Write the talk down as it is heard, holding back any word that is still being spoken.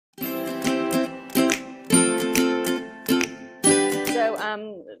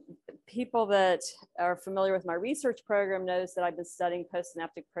people that are familiar with my research program knows that I've been studying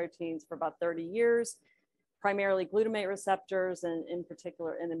postsynaptic proteins for about 30 years, primarily glutamate receptors and in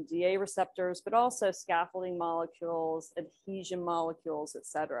particular NMDA receptors, but also scaffolding molecules, adhesion molecules, et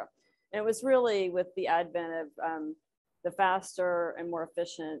cetera. And it was really with the advent of the faster and more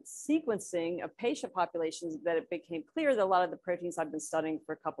efficient sequencing of patient populations that it became clear that a lot of the proteins I've been studying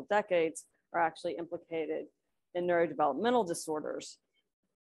for a couple decades are actually implicated in neurodevelopmental disorders.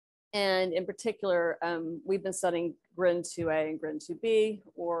 And in particular, we've been studying GluN2A and GluN2B,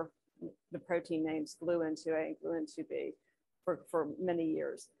 or the protein names GluN2A and GluN2B for many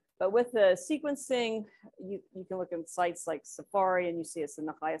years. But with the sequencing, you can look at sites like Safari and you see it's in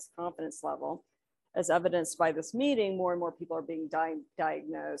the highest confidence level. As evidenced by this meeting, more and more people are being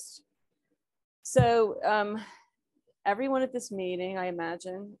diagnosed. So everyone at this meeting, I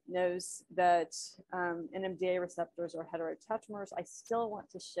imagine, knows that NMDA receptors are heterotetramers. I still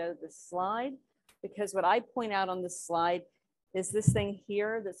want to show this slide because what I point out on this slide is this thing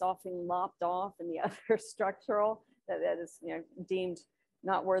here that's often lopped off in the other structural that is deemed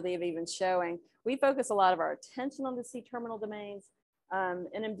not worthy of even showing. We focus a lot of our attention on the C-terminal domains.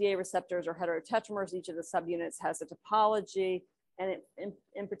 NMDA receptors are heterotetramers. Each of the subunits has a topology. And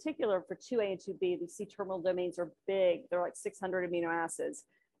in particular for 2A and 2B, the C-terminal domains are big. They're like 600 amino acids.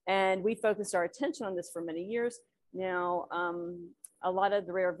 And we focused our attention on this for many years. Now, a lot of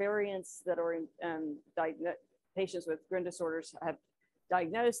the rare variants that are in patients with GRIN disorders have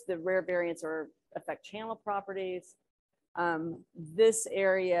diagnosed, the rare variants affect channel properties. This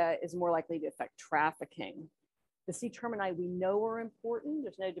area is more likely to affect trafficking. The C-termini we know are important.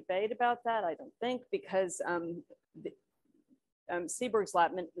 There's no debate about that, I don't think, because Seberg's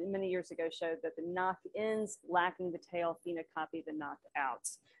lab many years ago showed that the knock-ins lacking the tail phenocopy the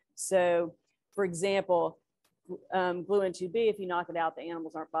knockouts. So, for example, GluN2B, if you knock it out, the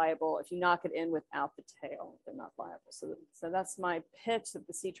animals aren't viable. If you knock it in without the tail, they're not viable. So that's my pitch, that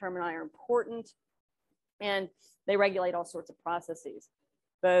the C-termini are important, and they regulate all sorts of processes,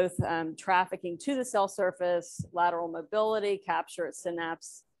 both trafficking to the cell surface, lateral mobility, capture at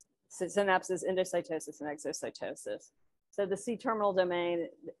synapses, endocytosis, and exocytosis. So the C-terminal domain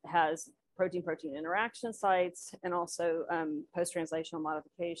has protein-protein interaction sites and also post-translational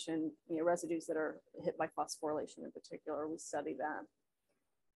modification, residues that are hit by phosphorylation in particular. We study that.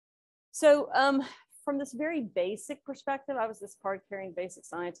 So from this very basic perspective, I was this card-carrying basic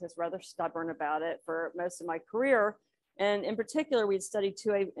scientist, rather stubborn about it for most of my career. And in particular, we'd studied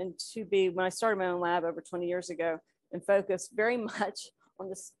 2A and 2B when I started my own lab over 20 years ago and focused very much on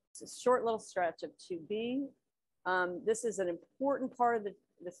this short little stretch of 2B. This is an important part of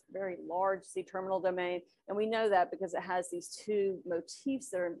this very large C-terminal domain. And we know that because it has these two motifs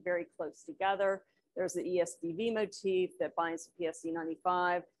that are very close together. There's the ESDV motif that binds to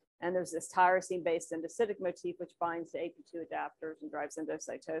PSC95. And there's this tyrosine-based endocytic motif, which binds to AP2 adapters and drives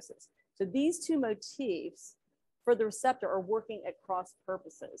endocytosis. So these two motifs for the receptor are working at cross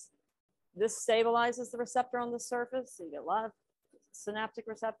purposes. This stabilizes the receptor on the surface. So you get a lot of synaptic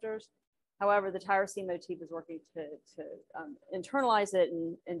receptors. However, the tyrosine motif is working to internalize it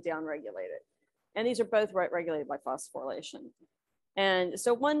and downregulate it. And these are both regulated by phosphorylation. And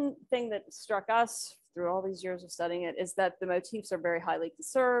so one thing that struck us through all these years of studying it is that the motifs are very highly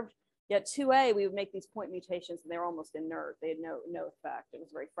conserved. Yet 2A, we would make these point mutations and they were almost inert. They had no effect. It was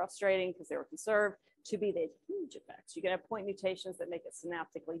very frustrating because they were conserved. 2B, they had huge effects. You can have point mutations that make it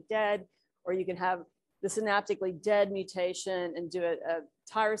synaptically dead, or you can have the synaptically dead mutation and do a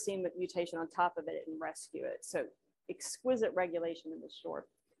tyrosine mutation on top of it and rescue it. So exquisite regulation in the short.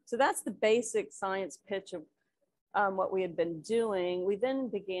 So that's the basic science pitch of what we had been doing. We then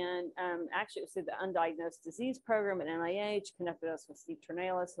began, actually it was through the Undiagnosed Disease Program at NIH, connected us with Steve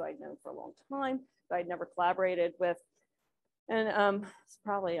Ternalis, who I'd known for a long time, but I'd never collaborated with. And it's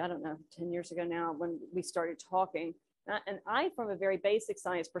probably, I don't know, 10 years ago now when we started talking. And I, from a very basic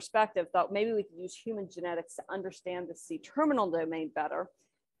science perspective, thought maybe we could use human genetics to understand the C-terminal domain better.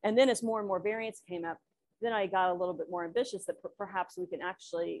 And then as more and more variants came up, then I got a little bit more ambitious that perhaps we can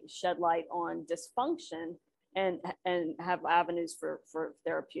actually shed light on dysfunction and have avenues for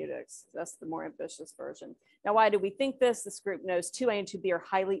therapeutics. That's the more ambitious version. Now, why do we think this? This group knows 2A and 2B are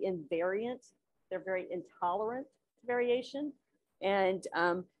highly invariant. They're very intolerant to variation. And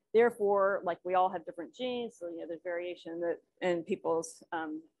therefore, like we all have different genes, so there's variation in people's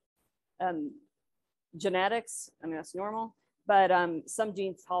genetics. I mean, that's normal. But some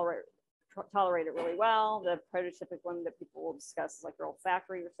genes tolerate it really well. The prototypic one that people will discuss is like their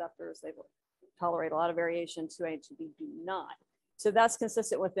olfactory receptors. They tolerate a lot of variation. 2A and 2B do not. So that's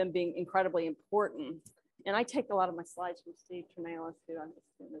consistent with them being incredibly important. and I take a lot of my slides from C-terminale, who I'm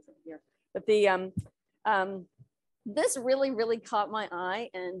assuming isn't here. But the this really caught my eye,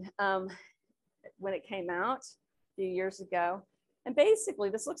 and when it came out a few years ago, and basically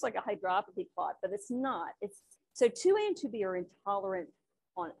this looks like a hydropathy plot, but it's not. It's so 2A and 2B are intolerant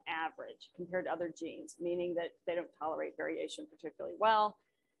on average compared to other genes, meaning that they don't tolerate variation particularly well.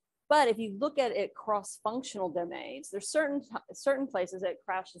 But if you look at it cross-functional domains, there's certain places that it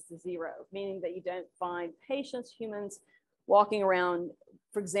crashes to zero, meaning that you don't find patients, humans, walking around,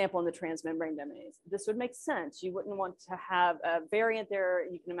 for example, in the transmembrane domains. This would make sense. You wouldn't want to have a variant there.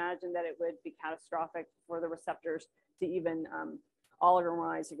 You can imagine that it would be catastrophic for the receptors to even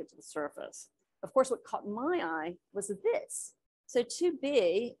oligomerize or get to the surface. Of course, what caught my eye was this. So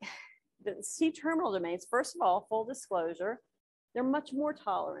 2B, the C-terminal domains, first of all, full disclosure, they're much more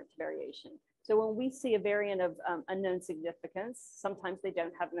tolerant to variation. So when we see a variant of unknown significance, sometimes they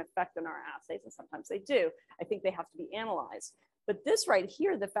don't have an effect on our assays, and sometimes they do. I think they have to be analyzed. But this right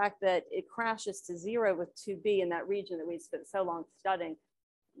here, the fact that it crashes to zero with 2B in that region that we spent so long studying,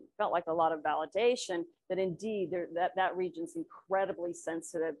 felt like a lot of validation that indeed that region's incredibly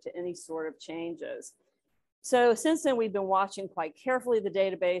sensitive to any sort of changes. So since then, we've been watching quite carefully the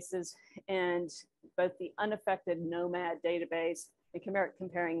databases, and both the unaffected NOMAD database and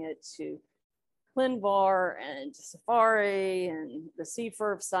comparing it to ClinVar and Safari and the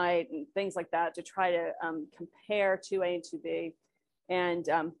CFIRF site and things like that to try to compare 2A and 2B. And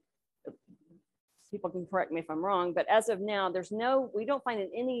people can correct me if I'm wrong, but as of now, we don't find in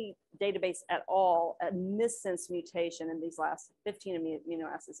any database at all a missense mutation in these last 15 amino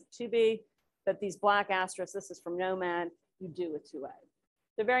acids of 2B. But these black asterisks, this is from NOMAD, you do with 2A.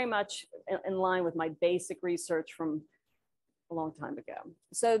 They're very much in line with my basic research from a long time ago.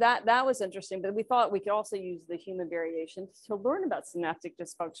 So that was interesting, but we thought we could also use the human variation to learn about synaptic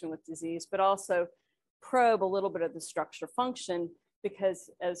dysfunction with disease, but also probe a little bit of the structure function,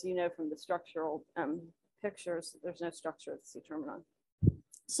 because as you know from the structural pictures, there's no structure at the C-terminal.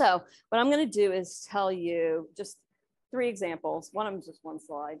 So what I'm gonna do is tell you just 3 examples. One of them is just one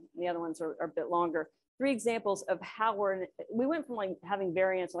slide, and the other ones are a bit longer. 3 examples of how we went from like having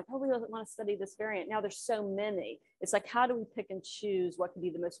variants, like, oh, we want to study this variant. Now there's so many. It's like, how do we pick and choose what can be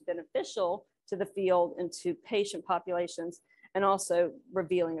the most beneficial to the field and to patient populations, and also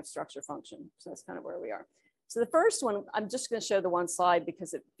revealing of structure function. So that's kind of where we are. So the first one, I'm just going to show the one slide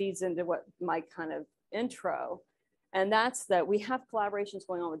because it feeds into what my kind of intro. And that's that we have collaborations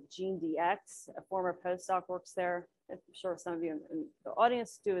going on with GeneDx. A former postdoc works there. I'm sure some of you in the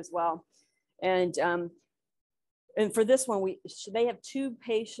audience do as well. And for this one, they have 2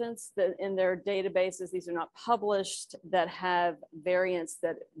 patients that in their databases, these are not published, that have variants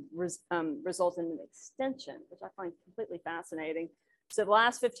that result in an extension, which I find completely fascinating. So the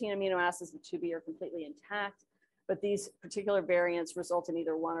last 15 amino acids of 2B are completely intact, but these particular variants result in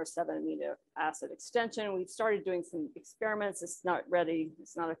either 1 or 7 amino acid extension. We've started doing some experiments. It's not ready.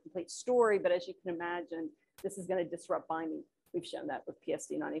 It's not a complete story, but as you can imagine, this is going to disrupt binding. We've shown that with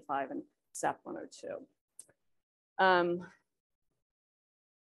PSD95 and SAP102.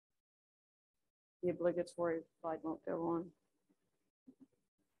 The obligatory slide won't go on.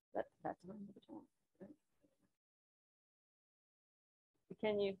 That time.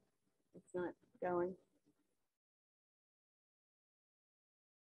 Can you? It's not going.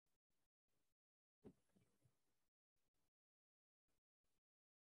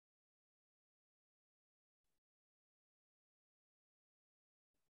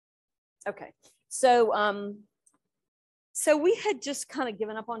 Okay, so we had just kind of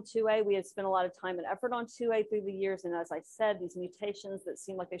given up on 2A. We had spent a lot of time and effort on 2A through the years, and as I said, these mutations that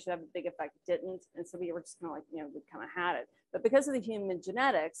seemed like they should have a big effect didn't, and so we were just kind of like, you know, we kind of had it. But because of the human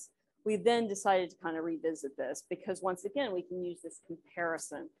genetics, we then decided to kind of revisit this, because once again, we can use this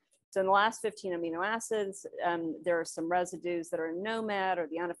comparison. So in the last 15 amino acids, there are some residues that are in NOMAD or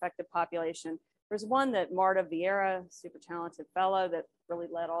the unaffected population. There's one that Marta Vieira, super talented fellow that really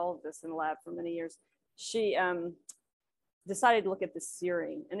led all of this in the lab for many years. She decided to look at the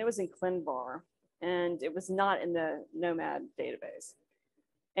serine, and it was in ClinVar, and it was not in the NOMAD database.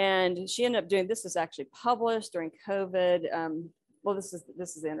 And she ended up doing, this was actually published during COVID. Well, this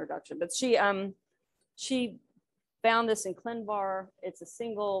is the introduction, but she found this in ClinVar. It's a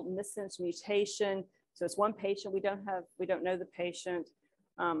single missense mutation. So it's one patient. We don't know the patient.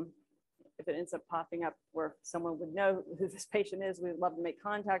 If it ends up popping up where someone would know who this patient is, we'd love to make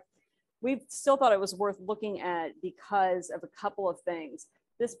contact. We still thought it was worth looking at because of a couple of things.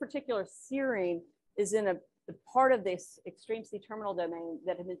 This particular serine is in a part of this extreme C-terminal domain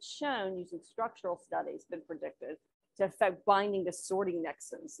that had been shown using structural studies, been predicted to affect binding to sorting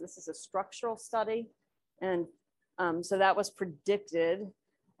nexons. This is a structural study. And so that was predicted.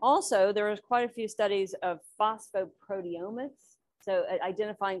 Also, there was quite a few studies of phosphoproteomics. So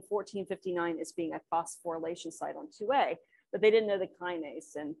identifying 1459 as being a phosphorylation site on 2A, but they didn't know the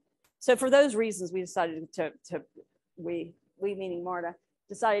kinase. And so for those reasons, we decided we meaning Marta,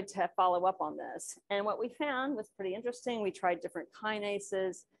 decided to follow up on this. And what we found was pretty interesting. We tried different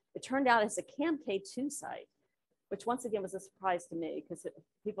kinases. It turned out it's a CAMK2 site, which once again was a surprise to me because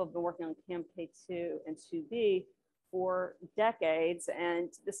people have been working on CAMK2 and 2B for decades. And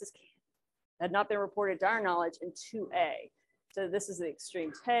had not been reported to our knowledge in 2A. So this is the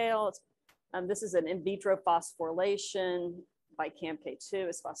extreme tail. This is an in vitro phosphorylation by CAMK2.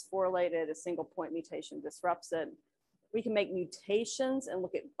 It's phosphorylated. A single point mutation disrupts it. We can make mutations and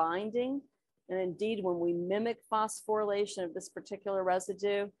look at binding. And indeed, when we mimic phosphorylation of this particular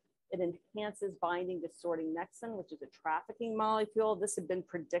residue, it enhances binding to sorting nexin, which is a trafficking molecule. This had been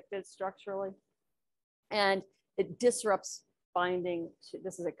predicted structurally. And it disrupts binding to,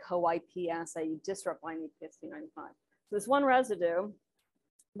 this is a co-IP assay, you disrupt binding to PSC95. So this one residue,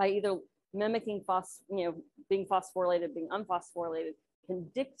 by either mimicking being phosphorylated, being unphosphorylated, can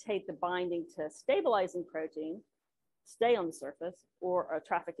dictate the binding to stabilizing protein, stay on the surface, or a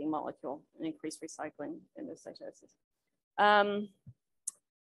trafficking molecule and increase recycling endocytosis.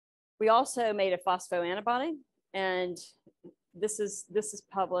 We also made a phosphoantibody, and this is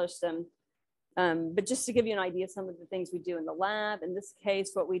published. But just to give you an idea of some of the things we do in the lab, in this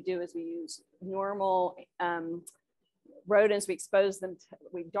case, what we do is we use normal rodents. We expose them,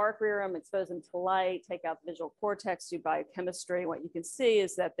 we dark rear them, expose them to light, take out the visual cortex, do biochemistry. What you can see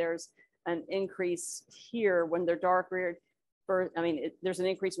is that there's an increase here when they're dark reared. There's an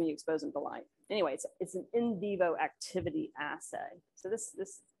increase when you expose them to light. Anyway, it's an in vivo activity assay. So this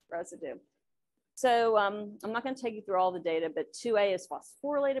residue. So I'm not going to take you through all the data, but 2A is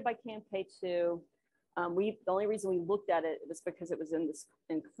phosphorylated by CAMK2. The only reason we looked at it was because it was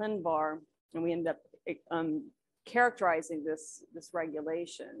in ClinVar, and we ended up characterizing this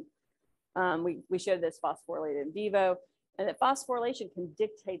regulation. We showed this phosphorylated in vivo, and that phosphorylation can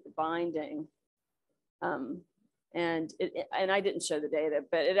dictate the binding. And I didn't show the data,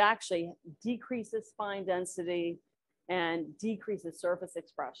 but it actually decreases spine density and decreases surface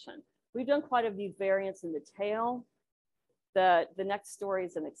expression. We've done quite a few variants in the tail. The next story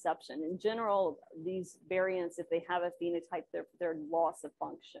is an exception. In general, these variants, if they have a phenotype, they're loss of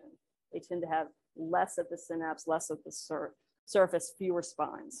function. They tend to have less of the synapse, less of the surface, fewer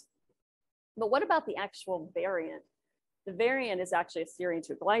spines. But what about the actual variant? The variant is actually a serine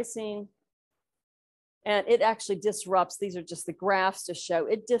 2 glycine, and it actually disrupts, these are just the graphs to show,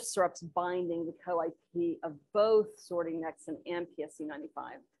 it disrupts binding the co-IP of both sorting nexin and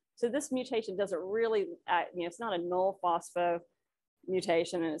PSC95. So this mutation doesn't really, it's not a null phospho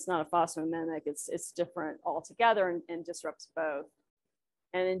mutation, and it's not a phosphomimic. It's different altogether and disrupts both.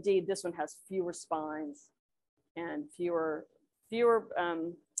 And indeed, this one has fewer spines and fewer.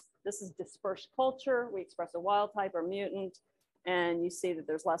 This is dispersed culture. We express a wild type or mutant, and you see that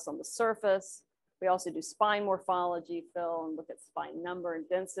there's less on the surface. We also do spine morphology, Phil, and look at spine number and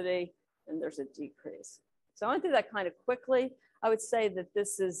density, and there's a decrease. So I went through that kind of quickly. I would say that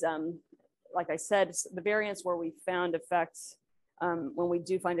this is, like I said, the variants where we found effects, when we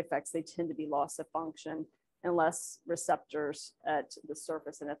do find effects, they tend to be loss of function and less receptors at the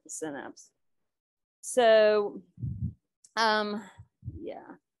surface and at the synapse. So,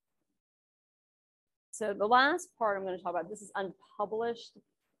 yeah. So the last part I'm going to talk about, this is unpublished,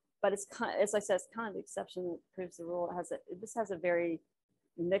 but it's kind of, as I said, it's kind of the exception that proves the rule. This has a very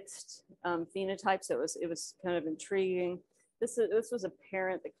mixed phenotype, so it was kind of intriguing. This was a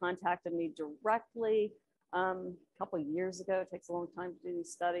parent that contacted me directly a couple of years ago. It takes a long time to do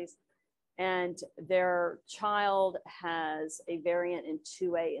these studies. And their child has a variant in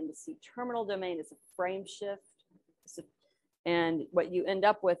 2A in the C-terminal domain. It's a frame shift. And what you end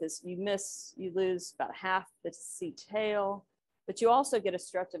up with is you lose about half the C tail, but you also get a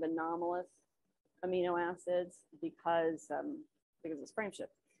stretch of anomalous amino acids because it's frame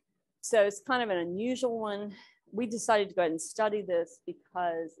shift. So it's kind of an unusual one. We decided to go ahead and study this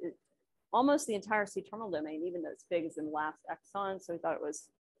because almost the entire C-terminal domain, even though it's big, is in the last exon. So we thought it was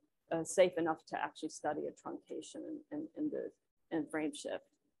safe enough to actually study a truncation and frame shift.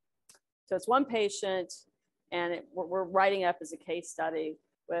 So it's one patient, and we're writing up as a case study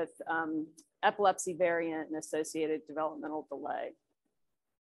with epilepsy variant and associated developmental delay.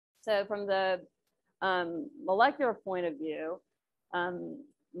 So from the molecular point of view,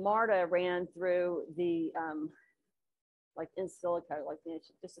 Marta ran through the like in silico, like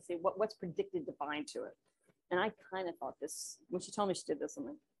just to see what's predicted to bind to it. And I kind of thought this, when she told me she did this, I'm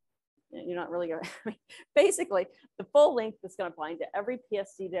like, you're not really going to, basically the full length is going to bind to every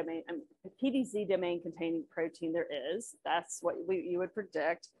PSD domain, PDZ domain containing protein there is. That's what you would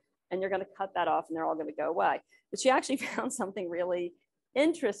predict. And you're going to cut that off and they're all going to go away. But she actually found something really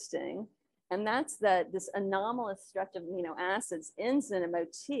interesting. And that's that this anomalous stretch of amino acids ends in a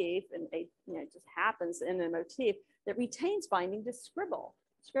motif, and it just happens in a motif that retains binding to scribble.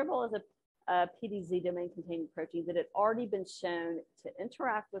 Scribble is a PDZ domain containing protein that had already been shown to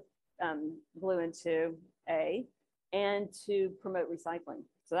interact with GluN2A and to promote recycling.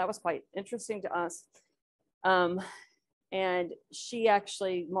 So that was quite interesting to us. And she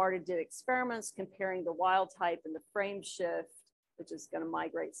actually, Marta did experiments comparing the wild type and the frame shift, which is going to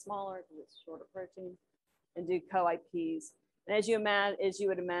migrate smaller because it's shorter protein, and do co-IPs. And as you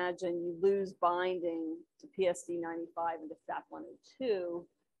would imagine, you lose binding to PSD95 and to FAP102,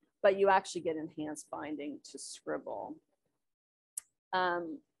 but you actually get enhanced binding to scribble.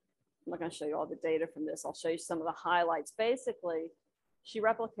 I'm not going to show you all the data from this. I'll show you some of the highlights. Basically, she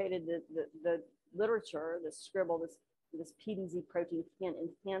replicated the literature, the scribble, this PDZ protein can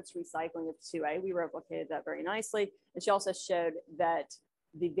enhance recycling of 2A. We replicated that very nicely. And she also showed that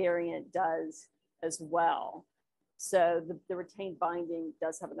the variant does as well. So the retained binding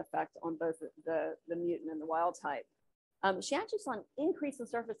does have an effect on both the mutant and the wild type. She actually saw an increase in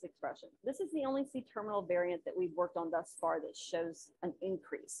surface expression. This is the only C-terminal variant that we've worked on thus far that shows an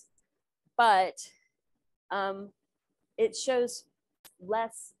increase. But it shows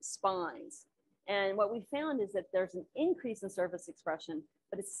less spines. And what we found is that there's an increase in surface expression,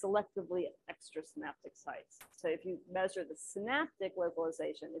 but it's selectively at extrasynaptic sites. So if you measure the synaptic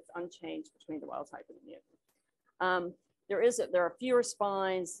localization, it's unchanged between the wild type and the mutant. There are fewer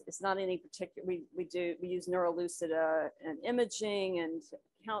spines. It's not any particular, we use Neurolucida and imaging and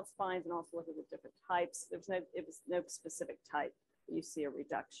count spines and also look at the different types. It was no specific type. You see a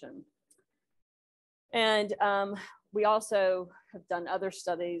reduction. And we also have done other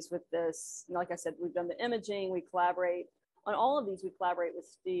studies with this. Like I said, we've done the imaging. We collaborate on all of these. We collaborate with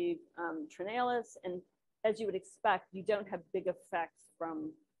Steve Trinalis. And as you would expect, you don't have big effects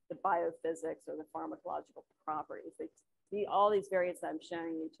from the biophysics or the pharmacological properties. All these variants that I'm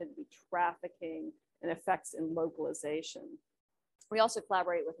showing you tend to be trafficking and effects in localization. We also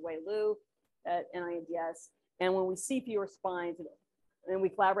collaborate with Wei Lu at NINDS. And when we see fewer spines, and we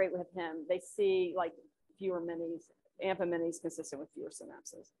collaborate with him, they see like fewer minis, AMPA minis consistent with fewer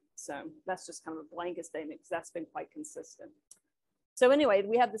synapses. So that's just kind of a blanket statement because that's been quite consistent. So anyway,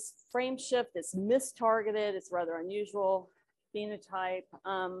 we have this frame shift that's mistargeted. It's rather unusual phenotype.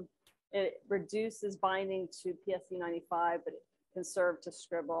 It reduces binding to PSD95, but it can serve to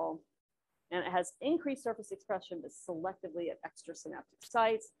scribble. And it has increased surface expression, but selectively at extrasynaptic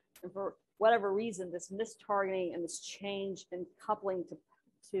sites. And for whatever reason, this mistargeting and this change in coupling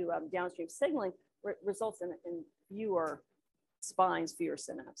to downstream signaling results in fewer spines, fewer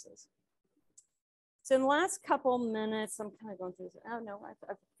synapses. So in the last couple minutes, I'm kind of going through this. Oh no, I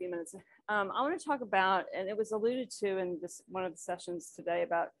have a few minutes. I want to talk about, and it was alluded to in one of the sessions today,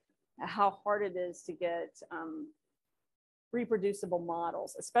 about how hard it is to get reproducible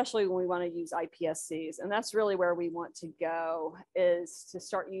models, especially when we want to use IPSCs. And that's really where we want to go, is to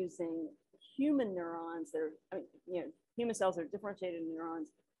start using human neurons that are, human cells are differentiated neurons.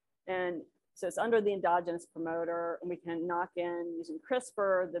 And so it's under the endogenous promoter, and we can knock in using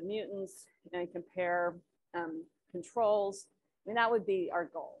CRISPR, the mutants, and compare controls. I mean, that would be our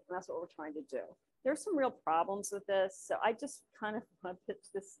goal. And that's what we're trying to do. There's some real problems with this. So I just kind of want to pitch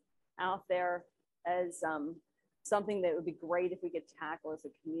this out there as something that would be great if we could tackle as a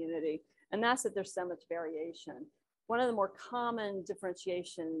community. And that's that there's so much variation. One of the more common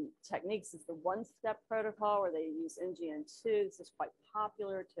differentiation techniques is the one-step protocol, where they use NGN2. This is quite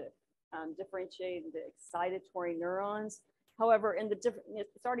popular to differentiate into excitatory neurons. However, it's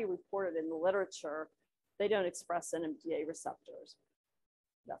already reported in the literature, they don't express NMDA receptors.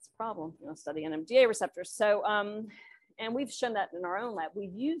 That's a problem, study NMDA receptors. So, and we've shown that in our own lab.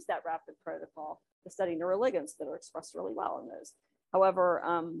 We've used that rapid protocol to study neuroligands that are expressed really well in those. However,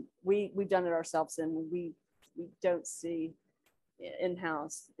 we've done it ourselves, and we don't see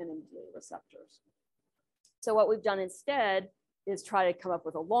in-house NMDA receptors. So what we've done instead is try to come up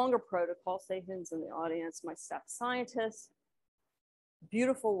with a longer protocol. Seihin's in the audience, my staff scientist.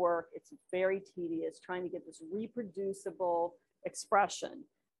 Beautiful work. It's very tedious, trying to get this reproducible expression. And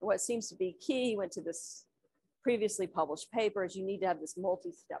what seems to be key, he went to this previously published paper, is you need to have this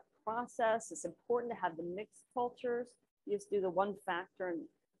multi-step process. It's important to have the mixed cultures. You just do the one factor and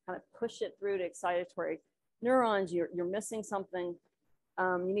kind of push it through to excitatory neurons. You're missing something.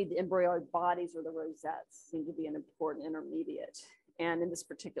 You need the embryonic bodies, or the rosettes seem to be an important intermediate. And in this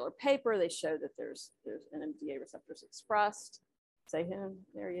particular paper, they show that there's NMDA receptors expressed. Say him,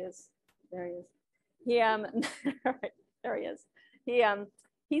 there he is, there he is. Right, there he is.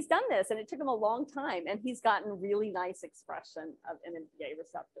 He's done this, and it took him a long time, and he's gotten really nice expression of NMDA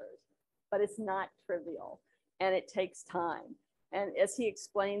receptors, but it's not trivial, and it takes time. And as he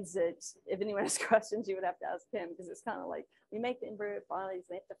explains it, if anyone has questions, you would have to ask him, because it's kind of like, we make the embryo bodies,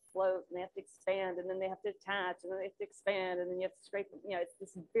 they have to float, and they have to expand, and then they have to attach, and then they have to expand, and then you have to scrape, it's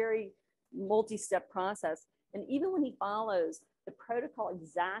this very multi-step process. And even when he follows the protocol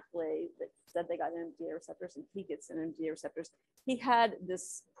exactly that said they got NMDA receptors and he gets NMDA receptors, he had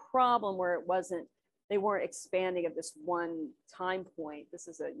this problem where they weren't expanding at this one time point. This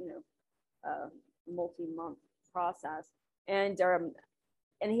is a multi-month process. And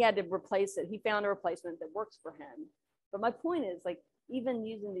he had to replace it. He found a replacement that works for him. But my point is, like, even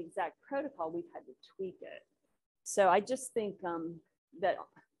using the exact protocol, we've had to tweak it. So I just think that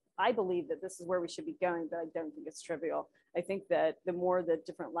I believe that this is where we should be going, but I don't think it's trivial. I think that the more that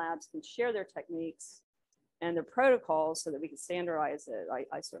different labs can share their techniques and their protocols so that we can standardize it,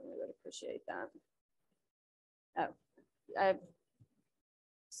 I certainly would appreciate that.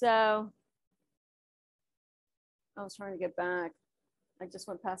 So I was trying to get back. I just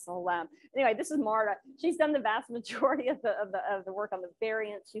went past the whole lab. Anyway, this is Marta. She's done the vast majority of the work on the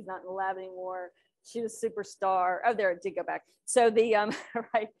variant. She's not in the lab anymore. She was a superstar. Oh, there, it did go back. So the,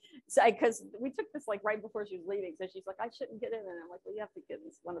 right, so because we took this like right before she was leaving. So she's like, I shouldn't get in. And I'm like, well, you have to get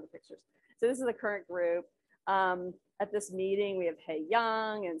in one of the pictures. So this is the current group. At this meeting, we have Hei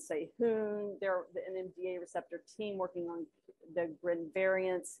Yang and Se Hoon. They're the NMDA receptor team working on the GRIN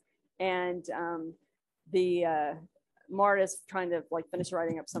variants. And Marta's trying to like finish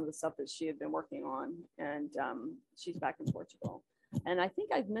writing up some of the stuff that she had been working on. And she's back in Portugal. And I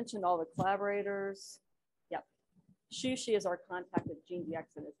think I've mentioned all the collaborators. Yep. Shushi is our contact at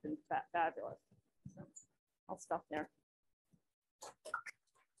GeneDx, and it's been fabulous. So I'll stop there.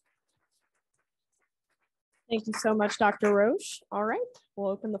 Thank you so much, Dr. Roche. All right, we'll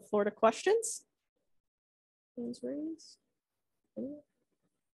open the floor to questions. Please raise.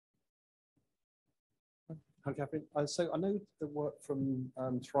 Hi, Katherine. So I know the work from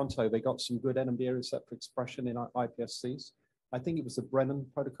Toronto, they got some good NMDA receptor expression in IPSCs. I think it was the Brennan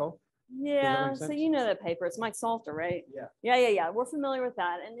protocol. Yeah, so you know that paper. It's Mike Salter, right? Yeah. Yeah. We're familiar with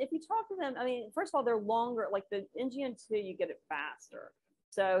that. And if you talk to them, I mean, first of all, they're longer. Like the NGN2, you get it faster.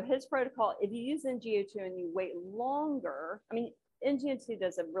 So his protocol, if you use NGO2 and you wait longer, I mean, NGN2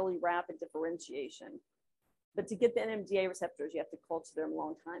 does a really rapid differentiation. But to get the NMDA receptors, you have to culture them a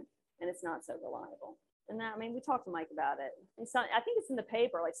long time. And it's not so reliable. And that, I mean, we talked to Mike about it. It's not, I think it's in the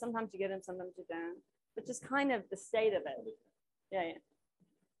paper. Like sometimes you get them, sometimes you don't. But just kind of the state of it. Yeah.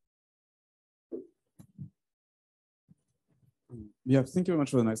 Yeah, thank you very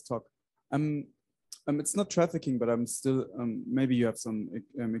much for the nice talk. It's not trafficking, but I'm still, maybe you have some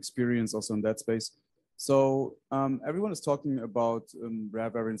experience also in that space. So everyone is talking about rare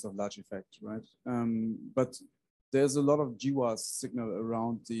variants of large effect, right? But there's a lot of GWAS signal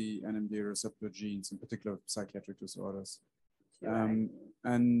around the NMDA receptor genes, in particular psychiatric disorders. So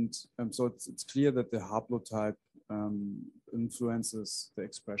it's clear that the haplotype influences the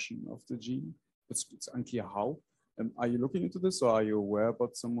expression of the gene. It's unclear how. Are you looking into this, or are you aware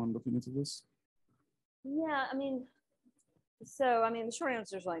about someone looking into this? Yeah, I mean, the short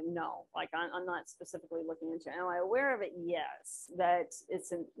answer is like no. Like I'm not specifically looking into it. Am I aware of it? Yes, that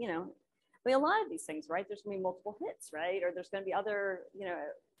it's in, I mean, a lot of these things, right? There's gonna be multiple hits, right? Or there's gonna be other,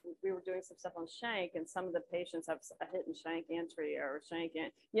 we were doing some stuff on shank, and some of the patients have a hit in shank entry or shank,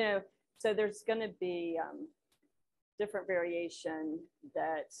 and so there's gonna be different variation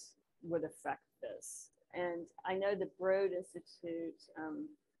that would affect this. And I know the Broad Institute,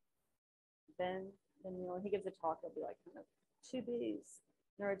 Ben Mueller, he gives a talk, it'll be like kind of 2Bs,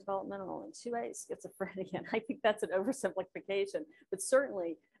 neurodevelopmental, and 2A schizophrenia. And I think that's an oversimplification, but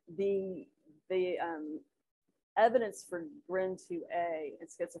certainly the evidence for GluN2A and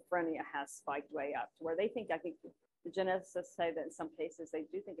schizophrenia has spiked way up to where they think, I think the geneticists say that in some cases they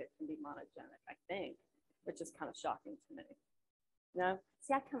do think it can be monogenic, I think, which is kind of shocking to me. No,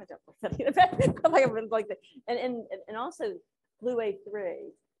 see, I kind of don't like that. And also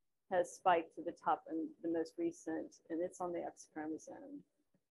GluA3 has spiked to the top in the most recent, and it's on the X chromosome.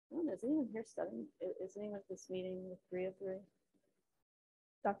 I don't know, is anyone here studying? Is anyone at this meeting with GluA3?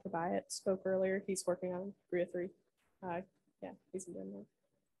 Dr. Byatt spoke earlier. He's working on GluA3. Yeah, he's in there.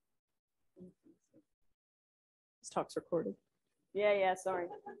 His talk's recorded. Yeah, sorry.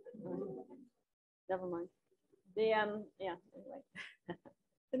 Never mind. Yeah, anyway.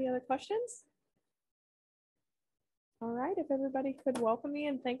 Any other questions? All right, if everybody could welcome me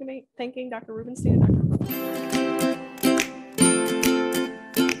and thanking Dr. Rubenstein and Dr.